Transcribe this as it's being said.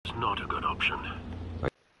not a good option. I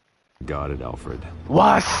got it, Alfred.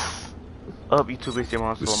 What? Up, YouTube, it's your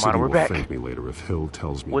The Imstillahmad. city We're will back thank me later if Hill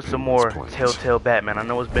tells me with some Penguin's more plans. Telltale Batman. I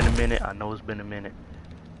know it's been a minute.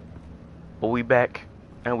 But we back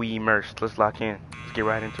and we immersed. Let's lock in. Let's get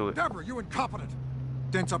right into it. Deborah, you incompetent.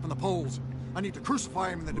 Dent's up in the polls. I need to crucify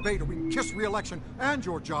him in the debate or we can kiss re-election and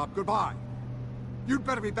your job goodbye. You'd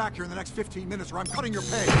better be back here in the next 15 minutes or I'm cutting your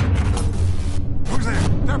pay. Who's there?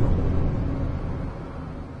 Deborah?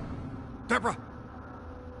 Deborah?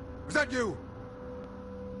 Was that you?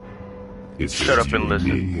 It's Shut up and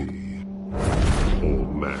listen. Me,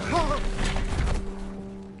 old man.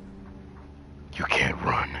 You can't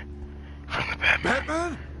run from the Batman.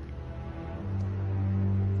 Batman?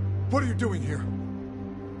 What are you doing here?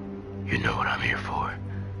 You know what I'm here for.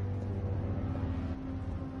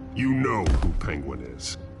 You know who Penguin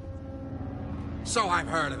is. So I've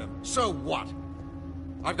heard of him. So what?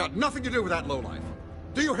 I've got nothing to do with that lowlife.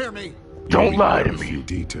 Do you hear me? Don't lie to A few me.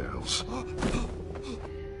 details.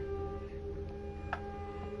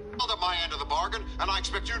 At my end of the bargain, and I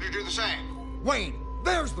expect you to do the same. Wayne,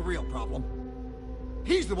 there's the real problem.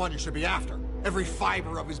 He's the one you should be after. Every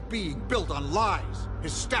fiber of his being built on lies,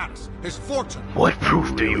 his status, his fortune. What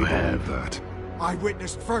proof do you have? That. I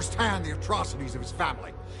witnessed firsthand the atrocities of his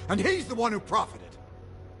family, and he's the one who profited.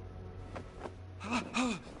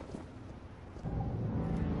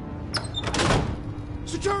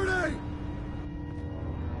 Security!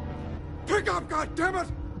 Pick up, goddammit!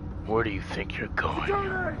 Where do you think you're going?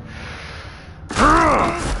 Security!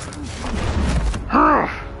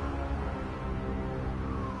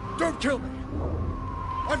 Don't kill me!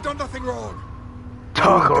 I've done nothing wrong!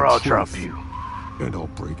 Talk or I'll truth. drop you. And I'll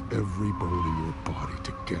break every bone in your body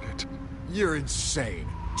to get it. You're insane.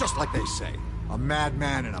 Just like they say. A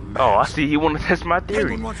madman in a mask. Oh, I see. He want to test my theory.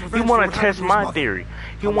 Penguin wants He revenge want for to what happened test to his my mother. theory.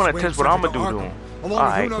 He Thomas want to Wayne test what sent I'm him gonna do to Arkham, him. Along with who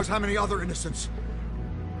Alright. knows how many other innocents.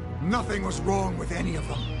 Nothing was wrong with any of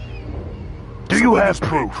them. Do you have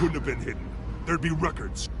proof? Couldn't have been hidden. There'd be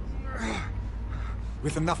records.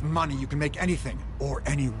 With enough money, you can make anything, or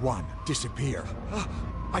anyone, disappear.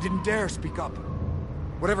 I didn't dare speak up.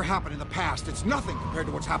 Whatever happened in the past, it's nothing compared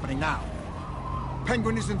to what's happening now.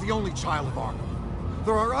 Penguin isn't the only child of Arkham.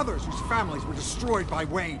 There are others whose families were destroyed by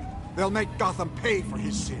Wayne. They'll make Gotham pay for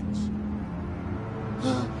his sins.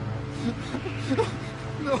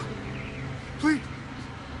 No. Please,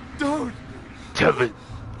 don't. Tell me.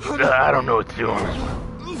 I don't know what to do on this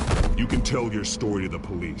one. You can tell your story to the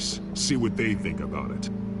police. See what they think about it.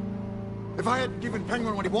 If I hadn't given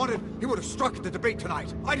Penguin what he wanted, he would have struck at the debate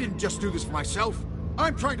tonight. I didn't just do this for myself.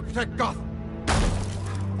 I'm trying to protect Gotham.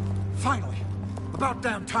 Finally. About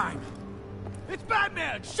damn time. It's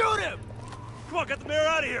Batman! Shoot him! Come on, get the mayor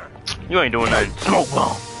out of here! You ain't doing nothing. Smoke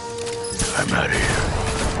bomb. I'm out of here.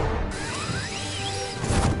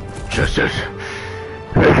 Justice.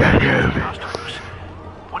 Master Bruce,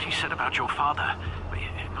 what he said about your father,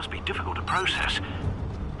 it must be difficult to process.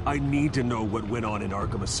 I need to know what went on in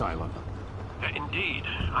Arkham Asylum. Indeed,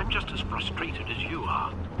 I'm just as frustrated as you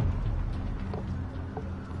are.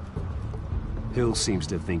 Hill seems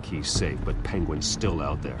to think he's safe, but Penguin's still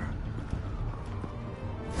out there.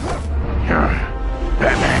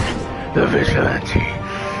 Batman, the vigilante,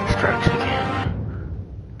 strikes again.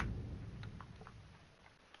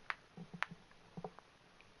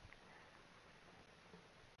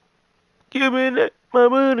 Give me that, my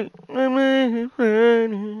money, my money,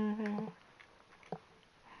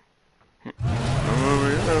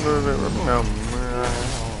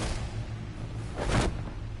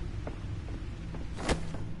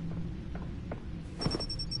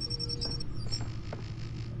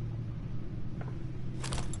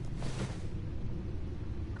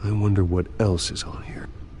 I wonder what else is on here.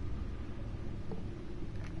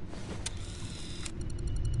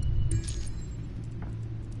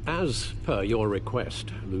 As per your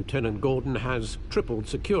request, Lieutenant Gordon has tripled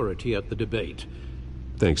security at the debate.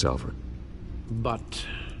 Thanks, Alfred. But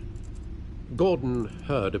Gordon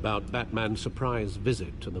heard about Batman's surprise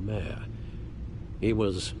visit to the mayor. He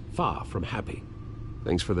was far from happy.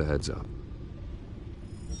 Thanks for the heads up.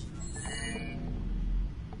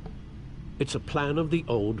 It's a plan of the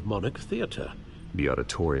old Monarch Theater. The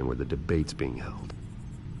auditorium where the debate's being held.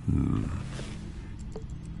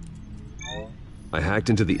 I hacked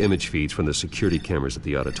into the image feeds from the security cameras at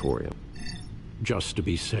the auditorium. Just to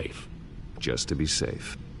be safe. Just to be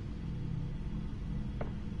safe.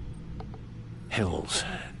 Hills,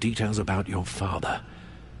 details about your father.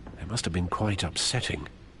 They must have been quite upsetting.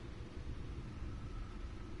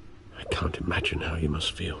 I can't imagine how you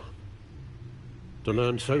must feel. To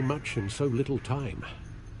learn so much in so little time.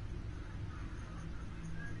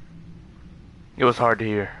 It was hard to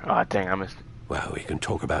hear. Oh, dang, I missed it. Well, we can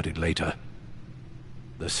talk about it later.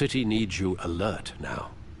 The city needs you alert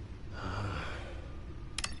now.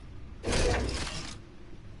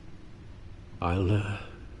 I'll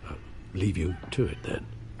leave you to it then.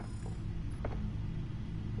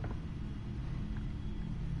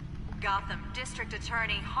 Gotham District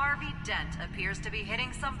Attorney Harvey Dent appears to be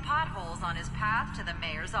hitting some potholes on his path to the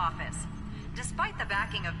mayor's office, despite the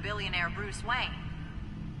backing of billionaire Bruce Wayne.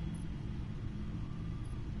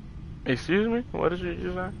 Excuse me? What did you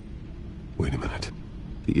just say? Wait a minute.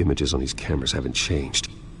 The images on these cameras haven't changed.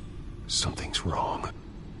 Something's wrong.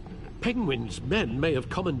 Penguin's men may have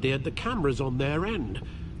commandeered the cameras on their end.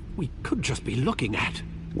 We could just be looking at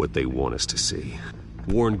What they want us to see.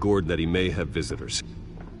 Warn Gordon that he may have visitors.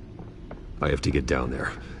 I have to get down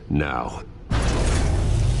there. Now.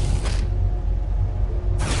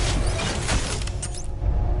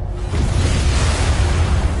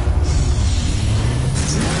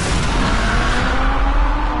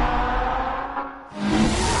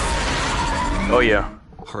 Oh, yeah.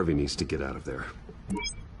 Harvey needs to get out of there.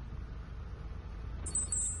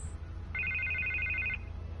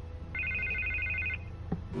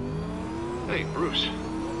 Hey, Bruce.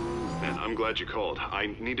 Man, I'm glad you called.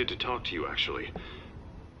 I needed to talk to you, actually.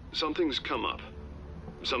 Something's come up.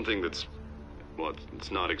 Something that's... well,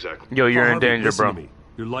 it's not exactly... Yo, you're in Harvey, danger, listen bro. to me.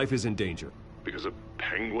 Your life is in danger. Because of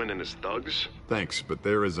Penguin and his thugs? Thanks, but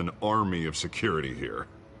there is an army of security here.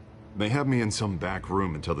 They have me in some back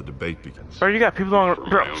room until the debate begins. Bro, you got people on... For my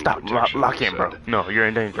Bro, own stop. protection, Lock in, bro. said. No, you're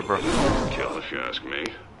in danger, bro. Kill, if you ask me.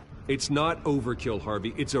 It's not overkill,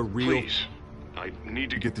 Harvey. It's a real... Please. I need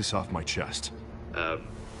to Get this off my chest.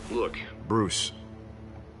 Look, Bruce,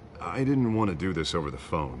 I didn't want to do this over the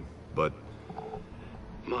phone, but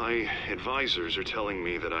my advisors are telling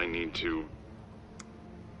me that I need to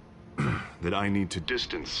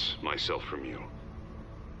distance myself from you.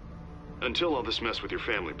 Until all this mess with your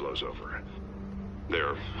family blows over.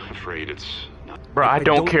 They're afraid it's not... Bro, I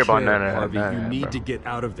don't care about none of Harvey. that. You need bro. to get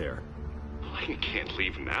out of there. I can't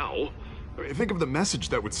leave now. I mean, think of the message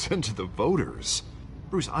that would send to the voters.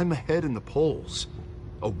 Bruce, I'm ahead in the polls.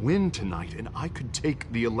 A win tonight, and I could take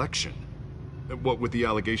the election. What with the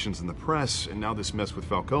allegations in the press, and now this mess with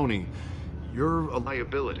Falcone, you're a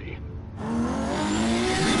Liability.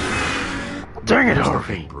 Dang it, Here's the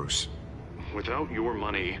Harvey. thing, Bruce. Without your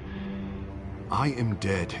money, I am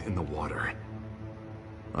dead in the water.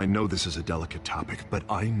 I know this is a delicate topic, but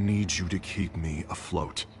I need you to keep me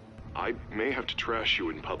afloat. I may have to trash you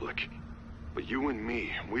in public. But you and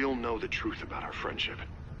me, we'll know the truth about our friendship.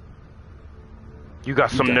 You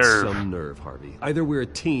got some You got nerve. some nerve, Harvey. Either we're a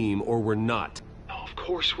team or we're not. Oh, of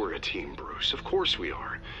course we're a team, Bruce. Of course we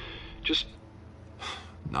are. Just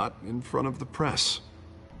Not in front of the press.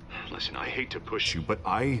 listen, I hate to push you, But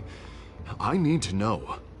I need to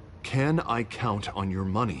know. Can I count on your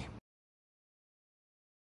money?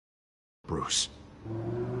 Bruce.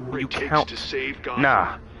 but You it takes count. to save Gotham.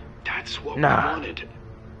 Nah. That's what Nah. we wanted.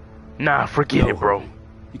 Nah, forget it, bro. Harvey.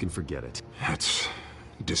 You can forget it. That's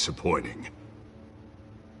disappointing.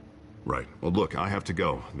 Right. Well, look, I have to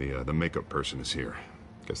go. The makeup person is here.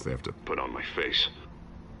 Guess they have to... Put on my face.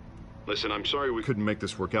 Listen, I'm sorry we Couldn't make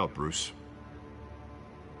this work out, Bruce.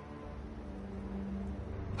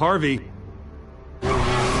 Harvey!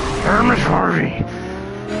 Hermes Harvey.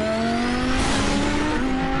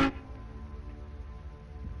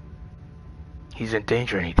 He's in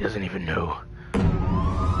danger and he doesn't even know.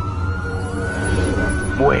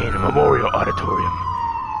 Wayne Memorial Auditorium,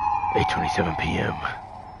 8:27 p.m.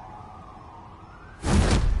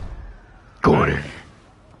 Gordon.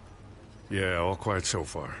 Yeah, all quiet so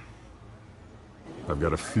far. I've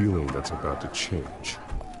got a feeling that's about to change.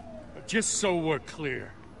 Just so we're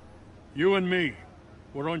clear, you and me,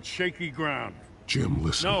 we're on shaky ground. Jim,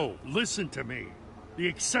 listen. No, listen to me. The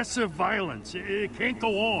excessive violence, it can't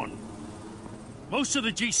go on. Most of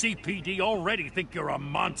the GCPD already think you're a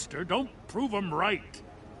monster. Don't prove them right.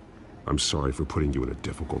 I'm sorry for putting you in a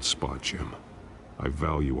difficult spot, Jim. I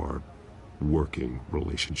value our working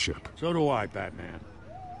relationship. So do I, Batman.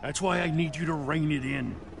 That's why I need you to rein it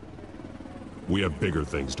in. We have bigger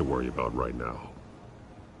things to worry about right now.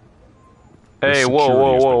 Hey, The whoa, security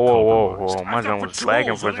whoa, has been whoa, whoa, whoa, compromised. whoa. My I got gun was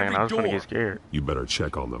lagging for a patrols second. at I was every gonna get door. scared. You better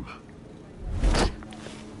check on them.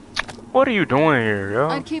 What are you doing here, yo?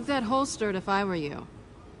 I'd keep that holstered if I were you.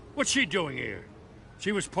 What's she doing here?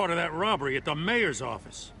 She was part of that robbery at the mayor's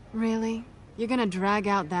office. Really? You're gonna drag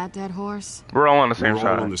out that dead horse? We're all on the same We're all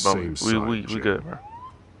side. on the bro. same side, we Jim. good, bro.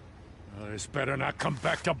 This better not come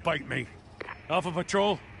back to bite me. Alpha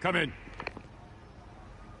Patrol, come in.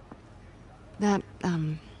 That,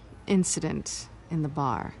 incident in the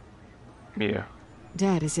bar. Yeah.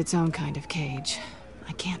 Dead is its own kind of cage.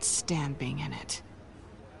 I can't stand being in it.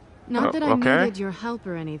 Not that I okay. needed your help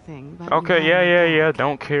or anything, but Okay, you had my yeah. back.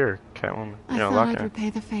 Don't care, Catwoman. I thought I'd repay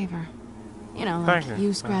the favor. You know, like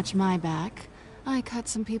you scratch my back, I cut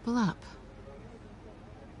some people up.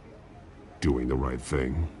 Doing the right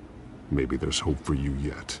thing. Maybe there's hope for you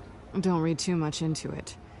yet. Don't read too much into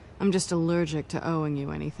it. I'm just allergic to owing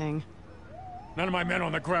you anything. None of my men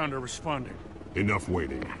on the ground are responding. Enough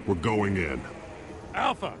waiting. We're going in.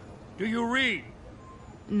 Alpha, do you read?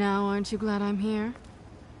 Now, aren't you glad I'm here?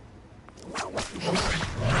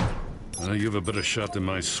 You have a better shot than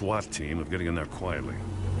my SWAT team of getting in there quietly.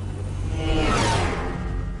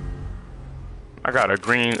 I got a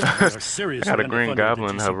green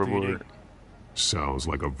goblin hoverboard. Sounds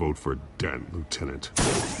like a vote for Dent, Lieutenant.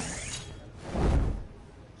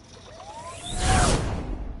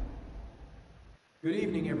 Good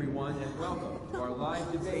evening, everyone, and welcome to our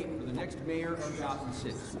live debate for the next mayor of Gotham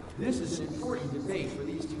City. This is an important debate for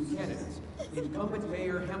these two candidates, incumbent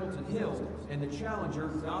Mayor Hamilton Hill and the challenger,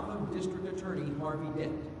 Gotham District Attorney Harvey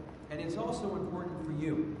Dent. And it's also important for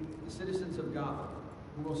you, the citizens of Gotham,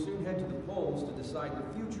 who will soon head to the polls to decide the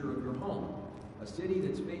future of your home, a city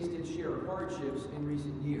that's faced its share of hardships in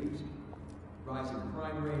recent years. Rising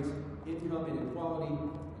crime rates, income inequality,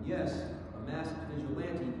 and yes, a masked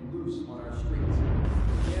vigilante loose on our streets.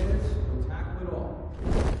 Candidates will tackle it all.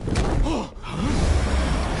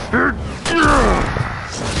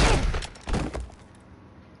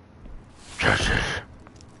 Justice.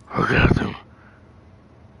 Who got them?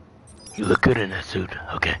 You look good in that suit.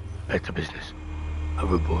 Okay, back to business.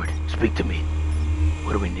 Hoverboard, speak to me.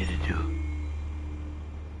 What do we need to do?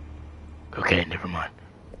 Okay, never mind.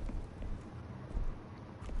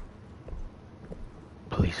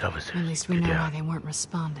 Police officers. At least we know why they weren't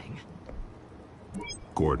responding.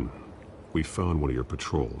 Gordon, we found one of your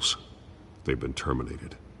patrols. They've been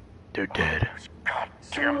terminated. They're dead.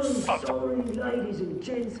 Sorry, ladies and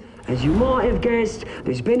gents. As you might have guessed,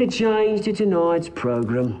 there's been a change to tonight's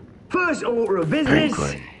program. First order of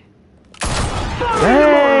business.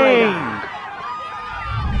 Dang!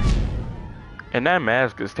 And that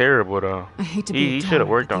mask is terrible, though. I hate to be he should have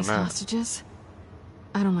worked on these that. hostages.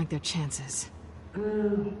 I don't like their chances.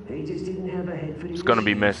 He just didn't have a head for It's gonna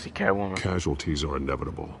be messy, Catwoman. Casualties are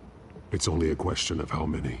inevitable. It's only a question of how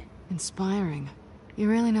many. Inspiring. You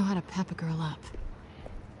really know how to pep a girl up.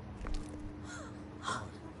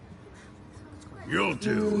 You'll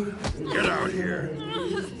do. Get out here.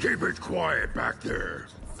 Keep it quiet back there.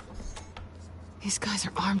 These guys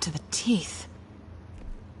are armed to the teeth.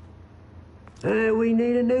 We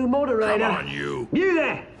need a new moderator. Come on, you. You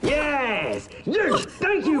there? Yes. You.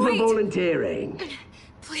 Thank you for volunteering.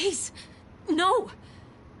 Please. No.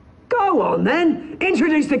 Go on, then.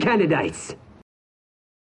 Introduce the candidates.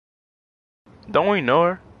 Don't we know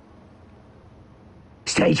her?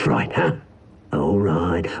 Stage fright, huh? All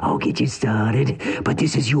right, I'll get you started, but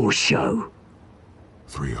this is your show.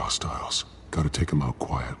 3 hostiles. Gotta take them out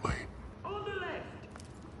quietly.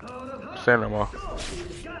 Send them off.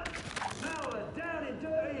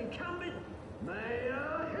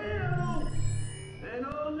 And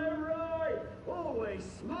on the right, always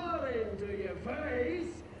smiling to your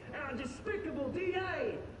face, our despicable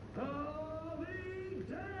DA, Harvey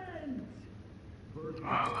Dent.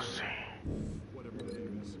 Oh, let's see.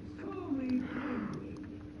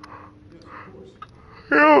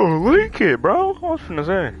 Yo, leak it, bro. I was finna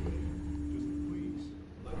say.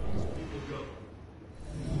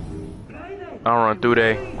 I'll run through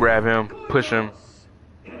there, grab him, push him.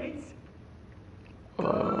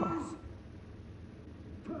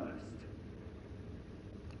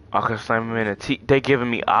 I can slam him in the teeth. They giving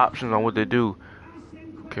me options on what to do.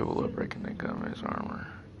 Okay, well, we're breaking that gunman's armor.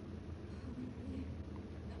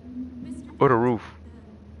 Or the roof.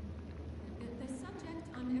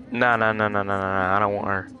 Nah, I don't want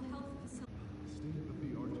her.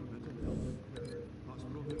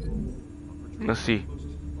 Let's see.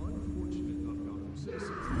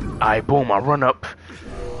 Alright, boom, I run up.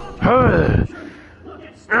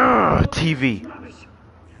 TV.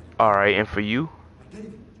 Alright, and for you?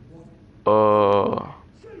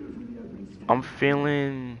 I'm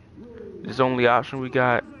feeling this only option we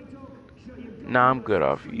got. Nah, I'm good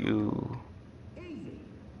off you.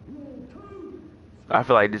 I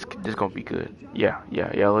feel like this gonna be good. Yeah,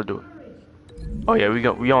 let's do it. Oh yeah,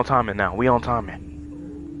 we on timing now. We on timing.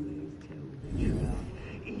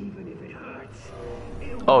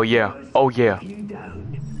 Oh yeah.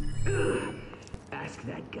 Ask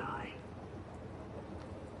that guy.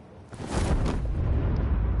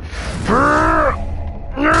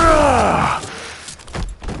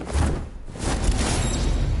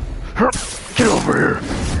 Get over here.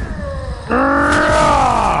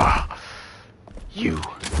 You.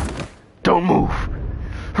 Don't move.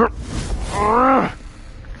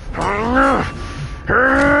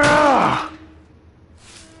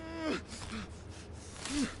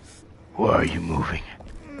 Why are you moving?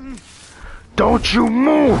 Don't you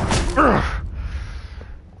move!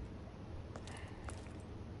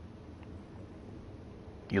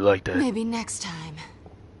 You like that? Maybe next time.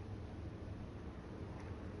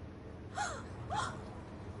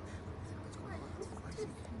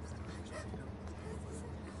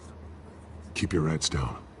 Keep your heads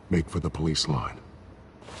down. Make for the police line.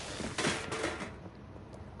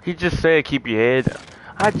 He just said keep your head.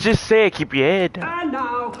 I just said keep your head down. And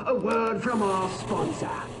now, a word from our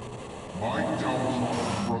sponsor. My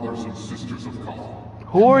downtrodden brothers and sisters of Gotham.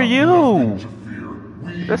 Who are you?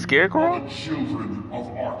 We the Scarecrow? are the children of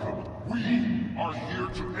Arkham. We are here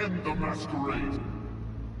to end the masquerade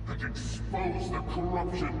and expose the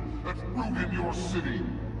corruption that rooted your city.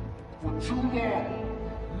 For too long,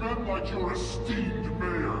 men like your esteemed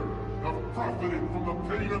mayor have profited from the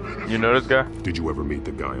pain of innocence. You know this guy? Did you ever meet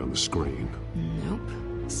the guy on the screen? Nope.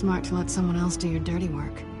 Smart to let someone else do your dirty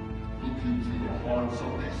work. Look into the hearts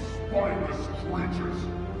of these spineless creatures,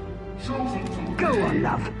 chosen to Go on,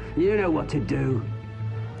 love. You know what to do.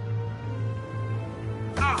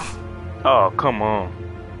 Oh, come on.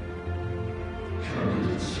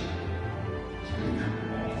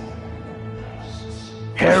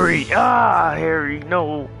 Harry! Ah, Harry,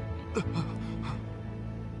 no.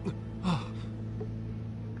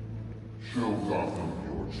 Show Gotham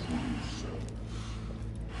your true self.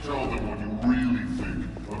 Tell them what you really think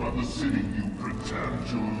about the city you pretend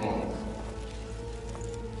to love.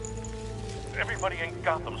 Everybody in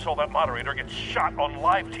Gotham saw that moderator get shot on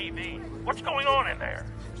live TV. What's going on in there?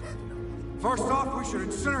 First off, we should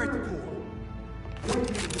incinerate the pool.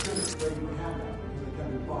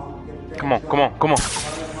 Come on, come on, come on.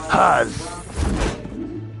 Haz.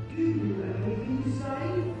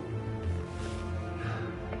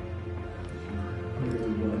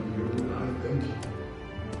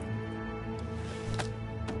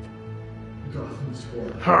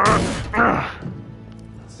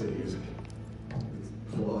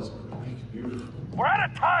 We're out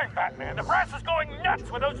of time, Batman. The brass is going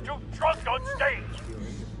nuts with those two drunks on stage.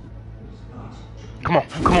 Come on,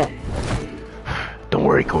 come on. Don't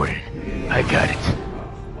worry, Gordon. I got it.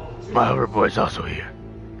 My hoverboard's also here.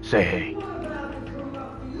 Say hey.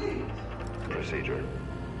 Procedure.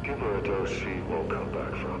 Give her a dose she won't come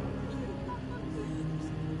back from.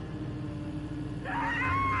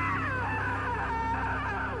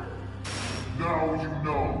 Now you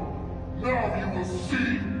know. Now you will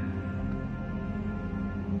see.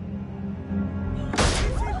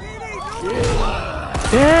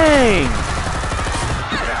 Dang!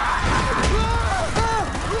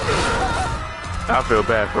 I feel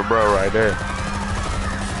bad for bro right there.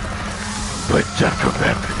 But I feel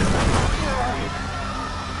bad for them.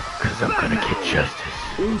 Cause I'm gonna get justice.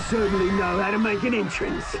 You certainly know how to make an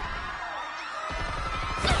entrance.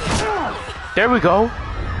 There we go.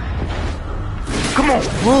 Come on,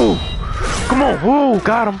 woo! Come on, woo!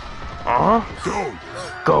 Got him.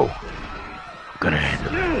 Go. I'm gonna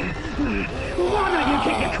handle it. Why don't you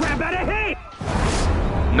kick the crap out of him?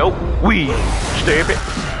 Nope. We stab it.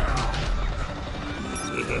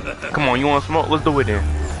 Come on, you want smoke? Let's do it then.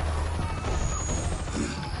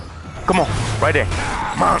 Come on, right there.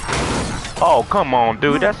 Come on. Oh, come on,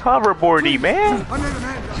 dude. That's hoverboardy, man.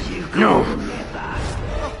 No.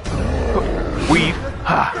 Weave.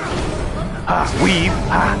 Ha. Ha. Weave.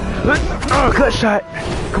 Ha. Cut shot.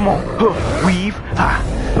 Come on. Weave. Ha.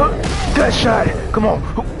 Cut shot. Come on.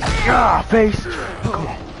 Ah, face. Come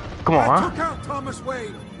on. Come on, huh? Took out Thomas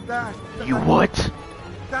Wade. You what?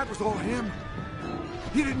 That was all him.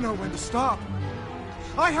 He didn't know when to stop.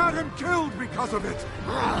 I had him killed because of it.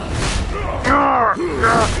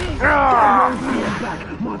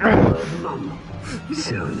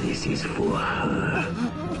 So this is for her.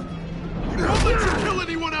 Don't let you kill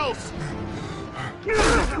anyone else!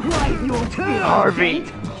 Right, your turn, Harvey.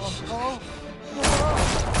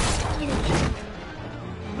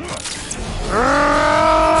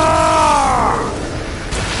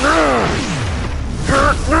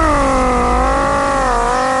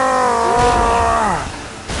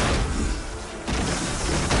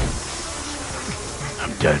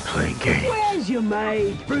 I'm done playing games. Where's your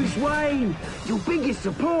mate, Bruce Wayne? Your biggest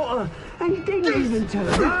supporter, and he didn't even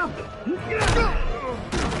turn up.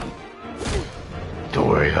 Don't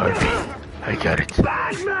worry, Harvey. I got it.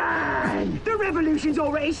 Batman! The revolution's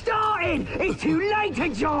already started! It's too late to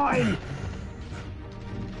join!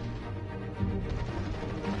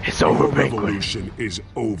 It's It's over, Your Penguin. revolution is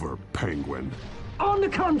over, Penguin. On the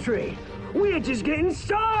contrary, we're just getting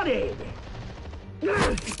started.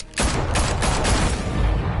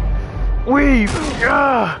 Weave!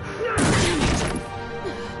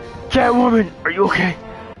 Catwoman, are you okay?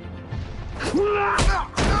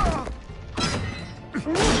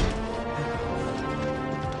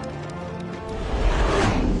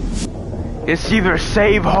 It's either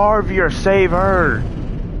save Harvey or save her.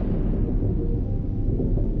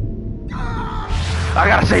 I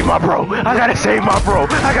gotta save my bro. I gotta save my bro.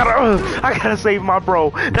 I gotta save my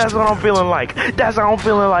bro. That's what I'm feeling like. That's how I'm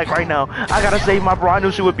feeling like right now. I gotta save my bro. I knew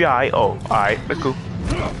she would be alright. Oh, alright. That's cool.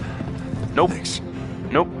 Nope.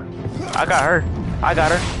 Nope. I got her. I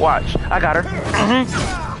got her. Watch. I got her.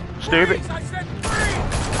 Stupid.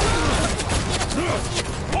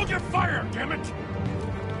 Hold your fire, damn it!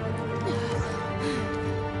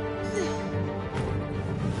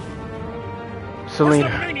 Selena,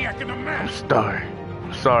 Where's the maniac in the mask?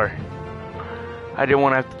 I'm sorry. I didn't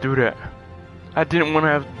want to have to do that. I didn't want to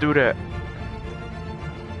have to do that.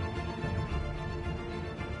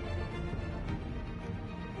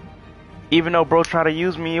 Even though bro tried to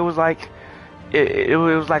use me, it was like it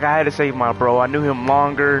was like I had to save my bro. I knew him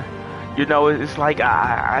longer. You know, it's like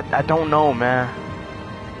I don't know, man.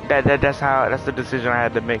 That's the decision I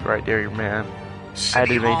had to make right there, man. I had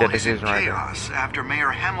to make that decision right there. After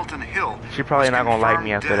Mayor Hamilton Hill. She probably not gonna like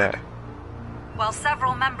me after that. While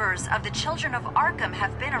several members of the Children of Arkham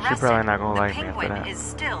have been arrested, probably not gonna the like me after Penguin that. is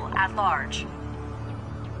still at large.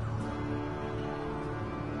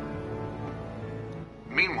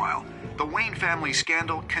 Meanwhile, the Wayne family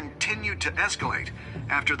scandal continued to escalate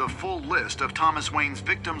after the full list of Thomas Wayne's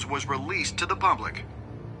victims was released to the public.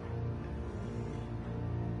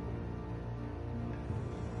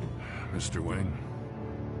 Mr. Wayne.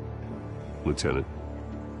 Lieutenant.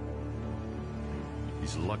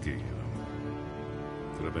 He's lucky, you know.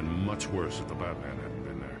 Could have been much worse if the Batman hadn't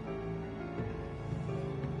been there.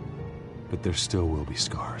 But there still will be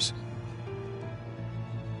scars.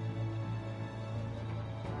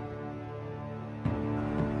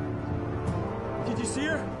 Did you see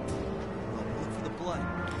her? Look for the blood.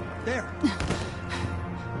 There.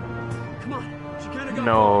 Come on. She kind of got.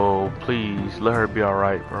 No, please let her be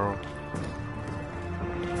alright, bro.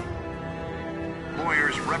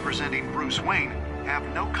 Lawyers representing Bruce Wayne have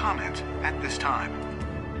no comment at this time.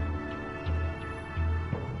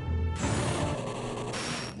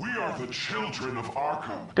 We are the children of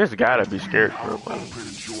Arkham. There's gotta be scared for her.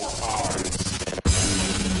 Opened your eyes.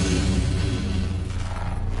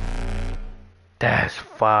 That's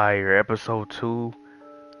fire. Episode 2.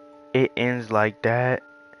 It ends like that.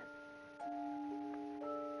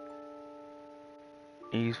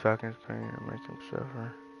 Ease Falcon's pain and make him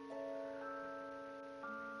suffer.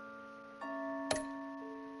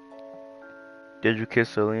 Did you kiss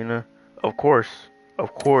Selena? Of course.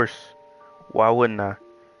 Of course. Why wouldn't I?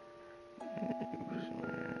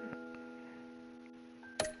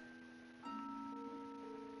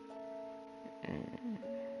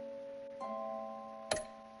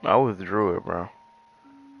 I withdrew it, bro.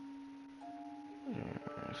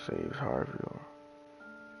 Saves Harvey.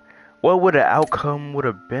 What would the outcome would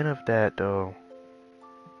have been of that, though?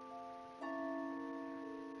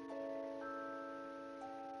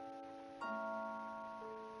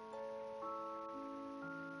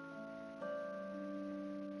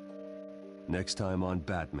 Next time on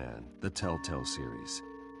Batman, the Telltale series.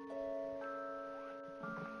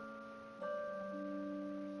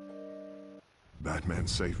 Batman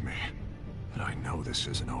saved me, but I know this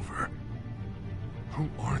isn't over. Who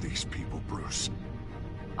are these people, Bruce?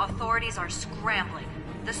 Authorities are scrambling.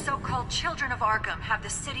 The so-called Children of Arkham have the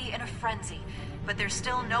city in a frenzy, but there's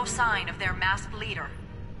still no sign of their masked leader.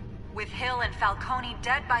 With Hill and Falcone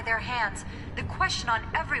dead by their hands, the question on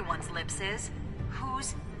everyone's lips is,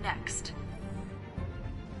 who's next?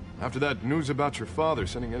 After that news about your father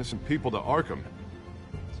sending innocent people to Arkham,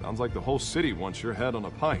 sounds like the whole city wants your head on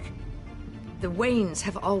a pike. The Waynes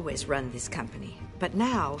have always run this company, but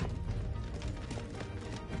now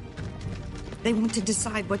they want to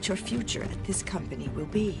decide what your future at this company will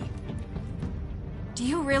be. Do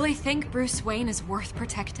you really think Bruce Wayne is worth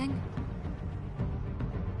protecting?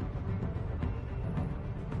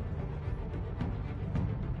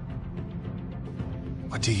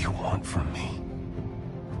 What do you want from me?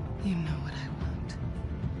 You know what I